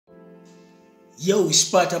Yo,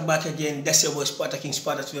 Sparta back again. That's your boy Sparta King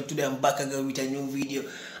Sparta 12. Today I'm back again with a new video.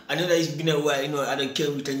 I know that it's been a while, I don't care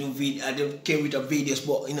with a new video, I don't care with the videos,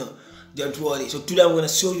 but don't worry. So today I'm gonna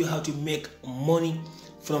show you how to make money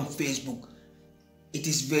from Facebook. It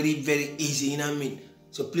is very, very easy, you know what I mean?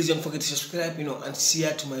 So please don't forget to subscribe, and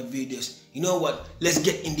share to my videos. You know what? Let's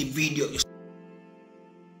get in the video.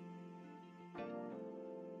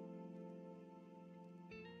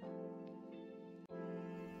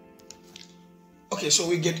 Okay, so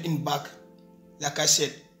we get in back. Like I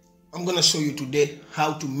said, I'm gonna show you today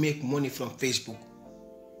how to make money from Facebook.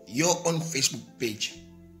 Your own Facebook page.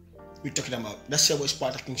 We're talking about. That's your boy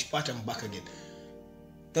Sparta King Sparta. I'm back again.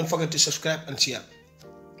 Don't forget to subscribe and share.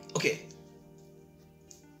 Okay.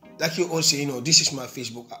 Like you all say, this is my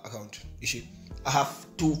Facebook account. You see, I have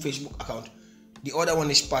two Facebook accounts. The other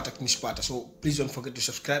one is Sparta King Sparta. So please don't forget to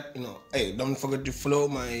subscribe. Hey, don't forget to follow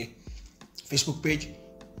my Facebook page.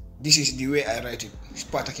 This is the way I write it,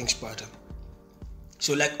 Sparta King Sparta.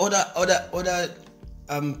 So like other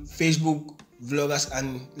Facebook vloggers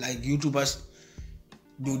and like YouTubers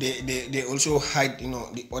do, they also hide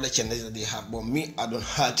the other channels that they have, but me, I don't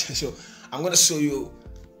hide. So I'm gonna show you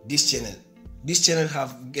this channel. This channel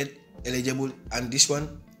have get eligible, and this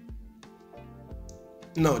one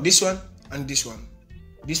no, this one and this one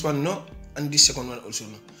no, and this second one also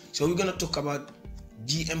no. So we're gonna talk about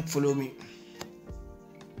GM follow me.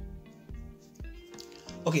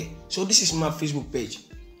 Okay, so this is my Facebook page.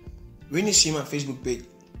 When you see my Facebook page,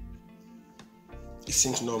 it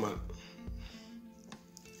seems normal,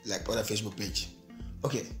 like other Facebook page.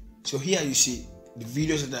 Okay, so here you see the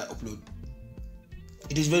videos that I upload.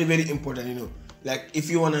 It is very, very important, like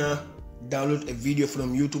if you wanna download a video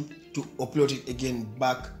from YouTube to upload it again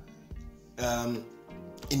back in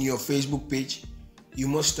your Facebook page, you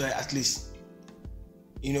must try at least,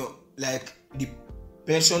 like the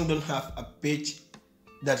person don't have a page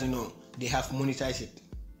that they have monetized it.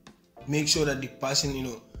 Make sure that the person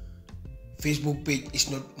Facebook page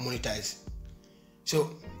is not monetized.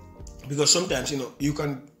 So because sometimes you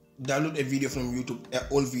can download a video from YouTube, an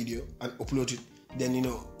old video, and upload it, then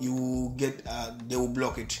you get they will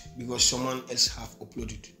block it because someone else have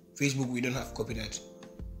uploaded. Facebook, we don't have copyright,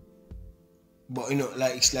 but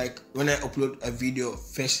like it's like when I upload a video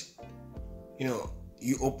first, you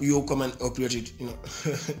come and upload it,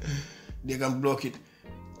 they can block it.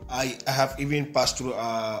 I have even passed through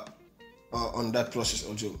on that process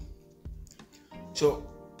also. So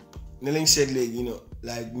Neling said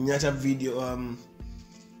like nyata video I'm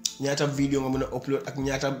gonna upload at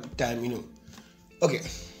nyata time, Okay.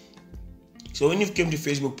 So when you came to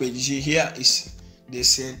Facebook page, you see here is they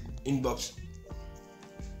said inbox.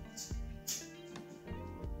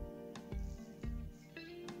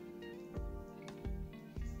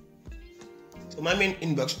 So my main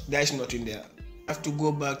inbox, there is nothing there. I have to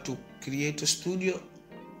go back to Creator Studio.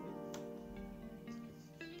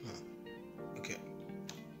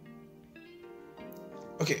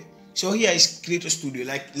 Okay, so here is Creator Studio.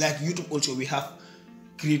 Like YouTube also, we have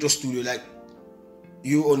Creator Studio, like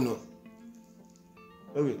you all know.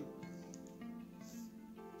 Okay,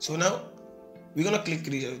 so now we're gonna click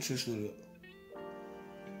Creator Studio.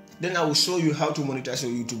 Then I will show you how to monetize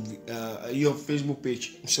your YouTube, your Facebook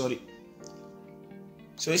page. I'm sorry.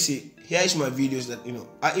 So you see, here is my videos that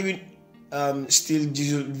I even still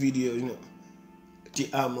diesel video,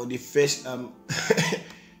 the first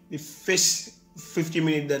the first 50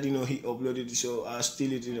 minutes that he uploaded, so I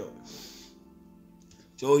steal it,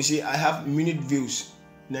 So you see, I have minute views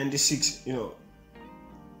 96,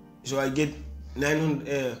 so I get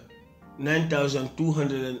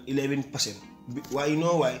 9,211%. Why?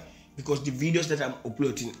 Why? Because the videos that I'm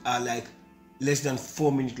uploading are like less than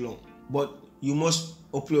 4 minutes long, but you must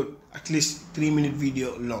upload at least 3-minute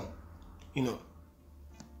video long,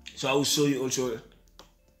 So I will show you also.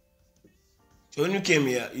 So when you came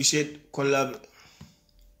here, you said collab.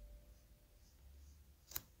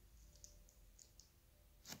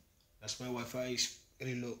 That's my Wi-Fi is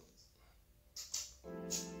very low.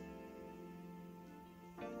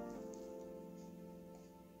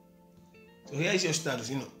 So here is your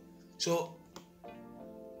status, So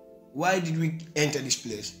why did we enter this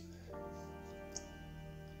place?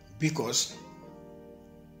 Because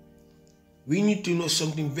we need to know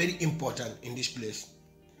something very important in this place.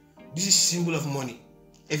 This is symbol of money.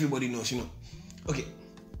 Everybody knows, Okay.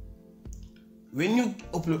 When you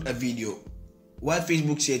upload a video, why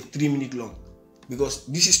Facebook said 3 minutes long? Because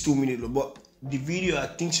this is 2 minutes long, but the video, I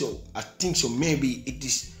think so, maybe it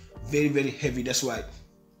is very, very heavy. That's why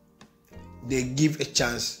they give a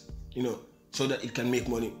chance, so that it can make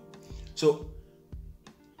money. So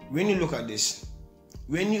when you look at this,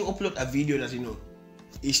 when you upload a video that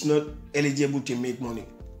is not eligible to make money,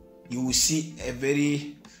 you will see a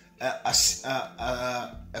very a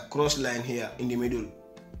cross line here in the middle.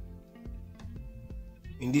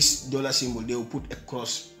 In this dollar symbol, they will put a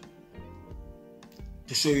cross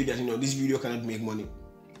to show you that this video cannot make money.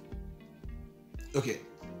 Okay,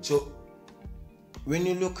 so when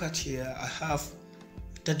you look at here, I have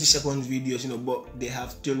 30-second videos, but they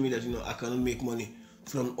have told me that I cannot make money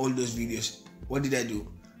from all those videos. What did I do?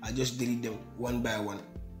 I just delete them one by one.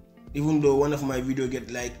 Even though one of my video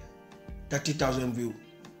get like 30,000 views,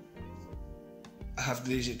 I have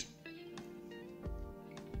deleted it.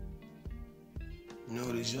 No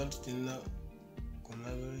result till now.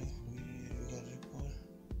 Collaborate.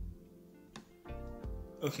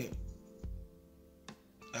 Okay.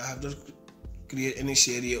 I have not create any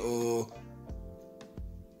series or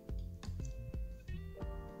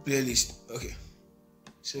playlist. Okay.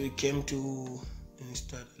 So we came to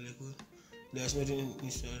install record. There's nothing in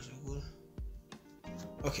install record.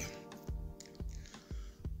 Okay.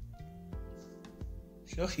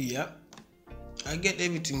 So here I get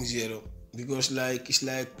everything 0 because it's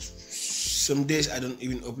like some days I don't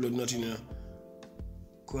even upload nothing.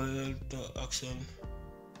 Call to action.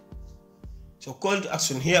 So call to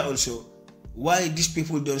action here also. Why these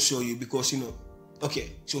people don't show you? Because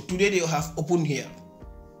okay, so today they have opened here.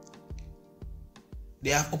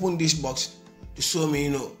 They have opened this box to show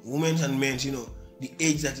me, women and men, the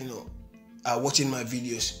age that are watching my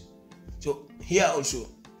videos. So here also,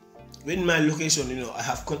 when my location, I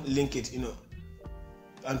have linked it,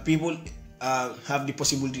 and people have the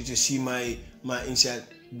possibility to see my inside.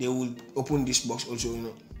 They will open this box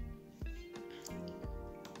also,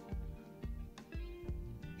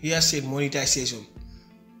 Here said monetization.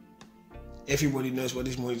 Everybody knows what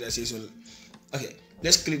is monetization. Okay,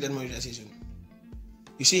 let's click that monetization.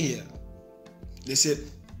 You see here, they said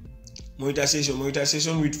monetization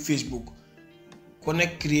with Facebook.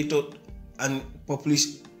 Connect creator and publish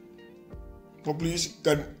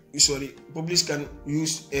can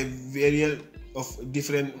use a variety of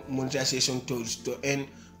different monetization tools to earn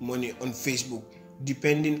money on Facebook,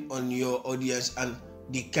 depending on your audience and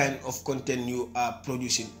the kind of content you are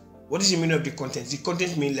producing. What is the meaning of the content? The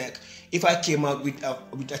content means like if I came out with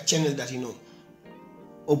a channel that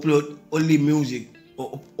upload only music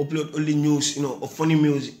or upload only news, or funny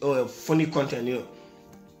music or funny content,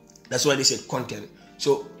 that's why they said content.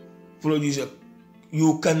 So producer,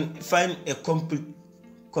 you can find a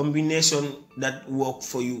combination that work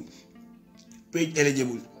for you. Page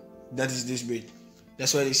eligible, that is this page.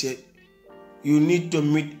 That's why they said you need to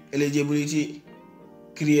meet eligibility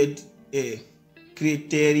criteria.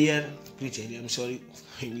 I'm sorry,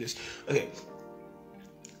 English. Okay.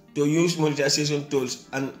 To use monetization tools,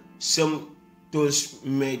 and some tools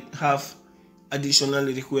may have additional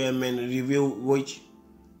requirement. Review which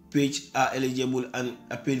page are eligible and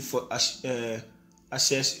appeal for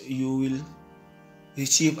access. You will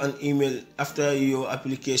receive an email after your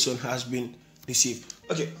application has been received.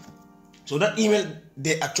 Okay, so that email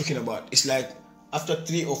they are talking about is like after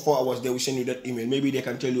 3 or 4 hours they will send you that email. Maybe they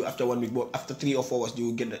can tell you after 1 week, but after 3 or 4 hours you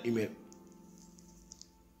will get that email.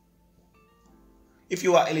 If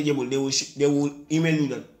you are eligible, they will email you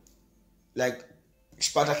that, like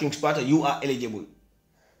Sparta King Sparta, you are eligible,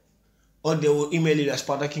 or they will email you that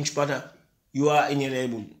Sparta King Sparta, you are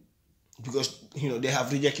ineligible, because they have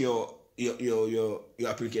rejected your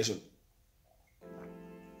application.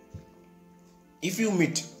 If you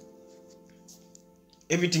meet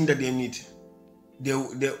everything that they need,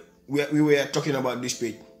 we were talking about this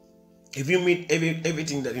page. If you meet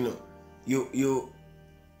everything that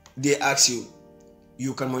they ask you,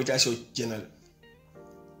 you can monetize your channel.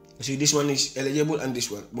 See, this one is eligible and this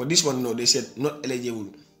one, but this one no, they said not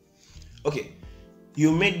eligible. Okay,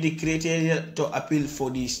 you made the criteria to appeal for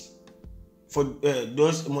this. For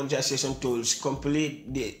those monetization tools,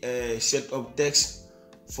 complete the set of text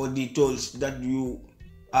for the tools that you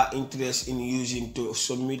are interested in using to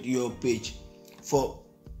submit your page for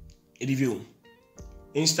review.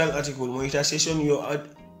 Install article monetization your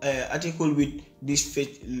article with this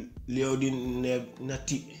fetch loading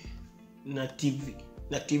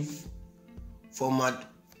native format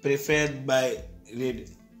preferred by reader.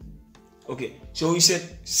 Okay, so we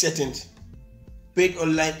said settings. Paid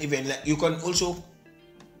online event, like you can also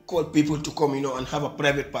call people to come, and have a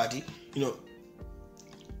private party,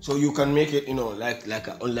 so you can make it, like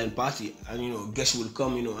an online party, and guests will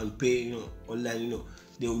come, and pay, online,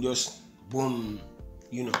 they will just boom,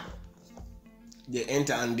 they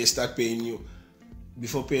enter and they start paying you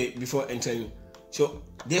before entering. So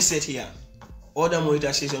they said here, other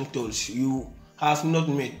monetization tools, you have not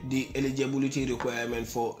met the eligibility requirement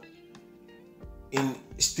for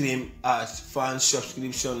in-stream ads, fan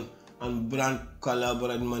subscription, and brand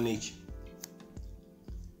collaboration manage.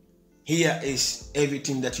 Here is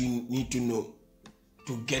everything that you need to know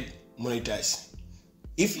to get monetized.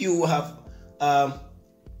 If you have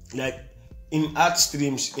like in ad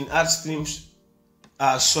streams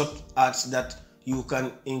are short ads that you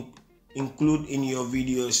can include in your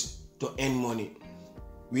videos to earn money.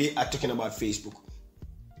 We are talking about Facebook.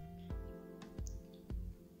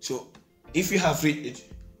 So if you have read it,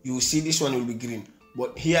 you will see this one will be green,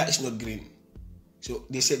 but here it's not green. So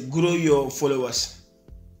they said grow your followers.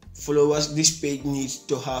 This page needs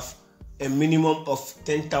to have a minimum of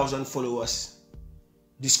 10,000 followers.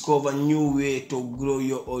 Discover new way to grow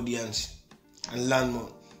your audience and learn more.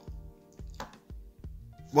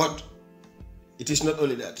 But it is not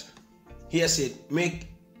only that. Here said make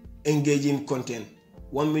engaging content,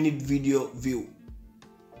 1 minute video view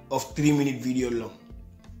of 3 minute video long.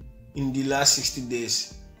 In the last 60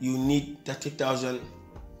 days, you need 30,000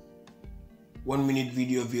 1 minute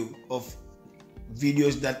video view of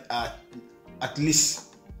videos that are at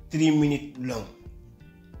least 3 minutes long.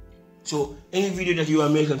 So any video that you are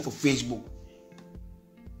making for Facebook,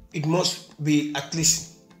 it must be at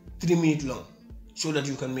least 3 minutes long so that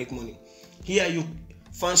you can make money. Here you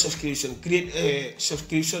find subscription, create a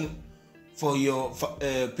subscription for your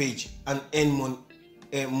page and earn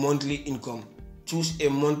monthly income. Choose a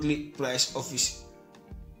monthly price office,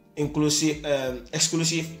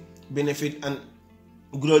 exclusive benefit, and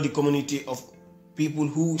grow the community of people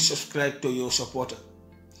who subscribe to your supporter.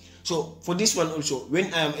 So for this one also,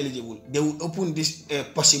 when I am eligible, they will open this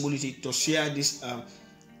possibility to share this,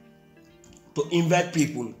 to invite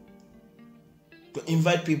people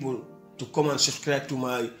to come and subscribe to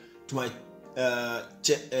my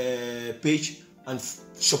page and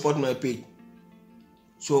support my page.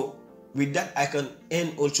 So with that, I can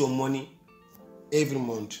earn also money every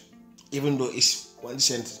month, even though it's 1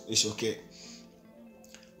 cent is okay.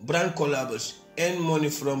 Brand collaborations, earn money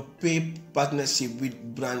from paid partnership with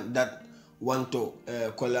brands that want to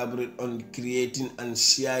collaborate on creating and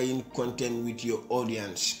sharing content with your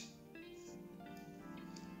audience.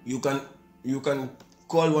 You can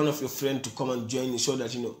call one of your friends to come and join you so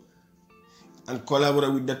that and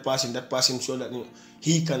collaborate with that person so that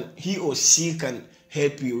he or she can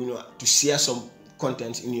help you, to share some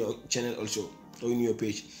content in your channel also or in your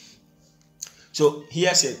page. So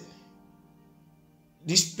here said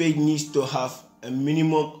this page needs to have a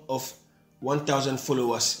minimum of 1,000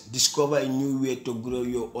 followers. Discover a new way to grow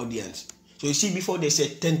your audience. So you see, before they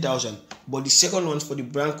said 10,000, but the second one for the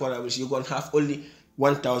brand collaboration, you're going to have only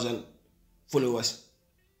 1,000 followers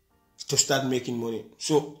to start making money.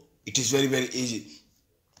 So it is very, very easy.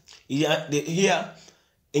 Here,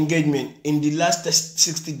 engagement in the last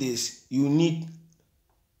 60 days, you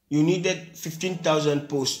needed 15,000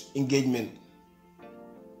 post engagement.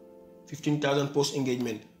 15,000 post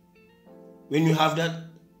engagement. When you have that,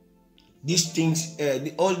 these things,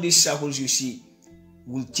 all these circles you see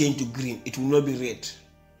will change to green. It will not be red.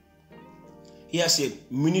 Here said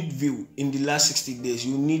minute view in the last 60 days,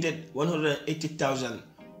 you needed 180,000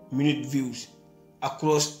 minute views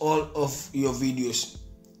across all of your videos.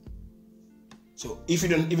 So if you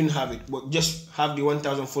don't even have it, but just have the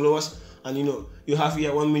 1,000 followers, and you have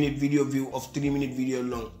here 1 minute video view of 3 minute video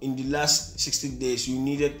long. In the last 60 days, you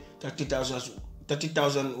needed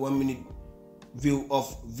 30,000 1 minute view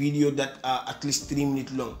of video that are at least 3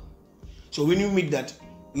 minutes long. So when you meet that,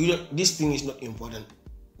 this thing is not important.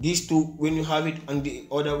 These two, when you have it, and the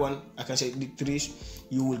other one, I can say the trees,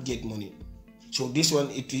 you will get money. So this one,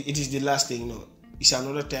 it is the last thing. It's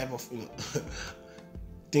another type of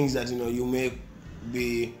things that you may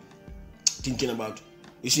be thinking about.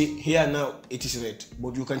 You see here now it is red,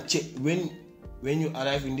 but you can check when you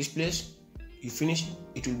arrive in this place. You finish,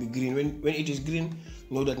 it will be green. When it is green,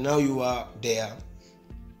 know that now you are there.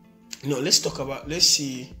 Let's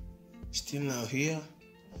see. Still now here,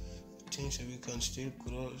 things that we can still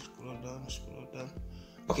scroll down.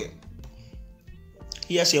 Okay.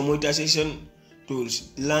 Here's your monetization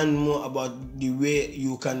tools. Learn more about the way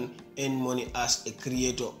you can earn money as a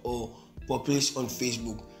creator or publish on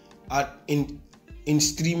Facebook. In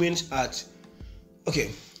streaming ads.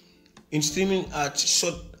 Okay. In streaming ads,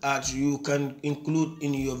 short ads you can include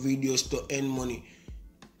in your videos to earn money.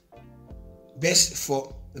 Best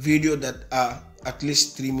for videos that are at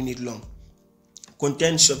least 3 minutes long.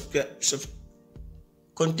 Content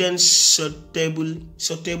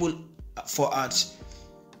suitable for ads.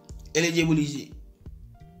 Eligibility: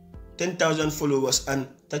 10,000 followers and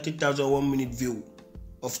 30,000 1 minute view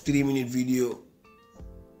of 3 minute video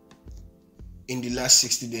in the last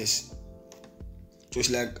 60 days. So it's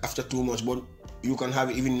like after 2 months, but you can have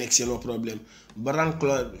it even next year, no problem. Brand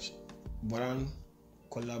collaboration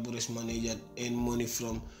manager earn money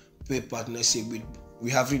from paid partnership with. We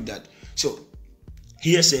have read that. So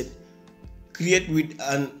here said, create with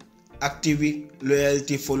an active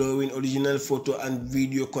loyalty following, original photo and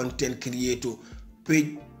video content creator,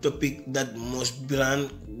 page topic that most brand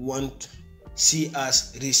want see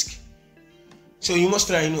as risk. So you must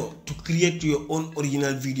try, to create your own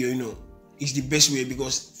original video, is the best way,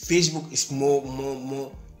 because Facebook is more,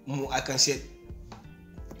 I can say,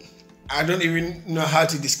 I don't even know how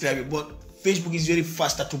to describe it, but Facebook is very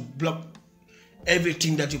faster to block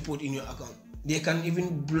everything that you put in your account. They can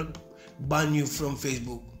even ban you from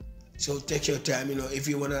Facebook. So take your time, if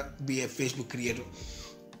you wanna be a Facebook creator.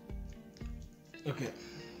 Okay.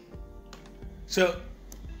 So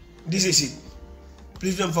this is it.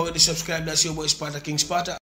 Please don't forget to subscribe. That's your boy Sparta King Sparta.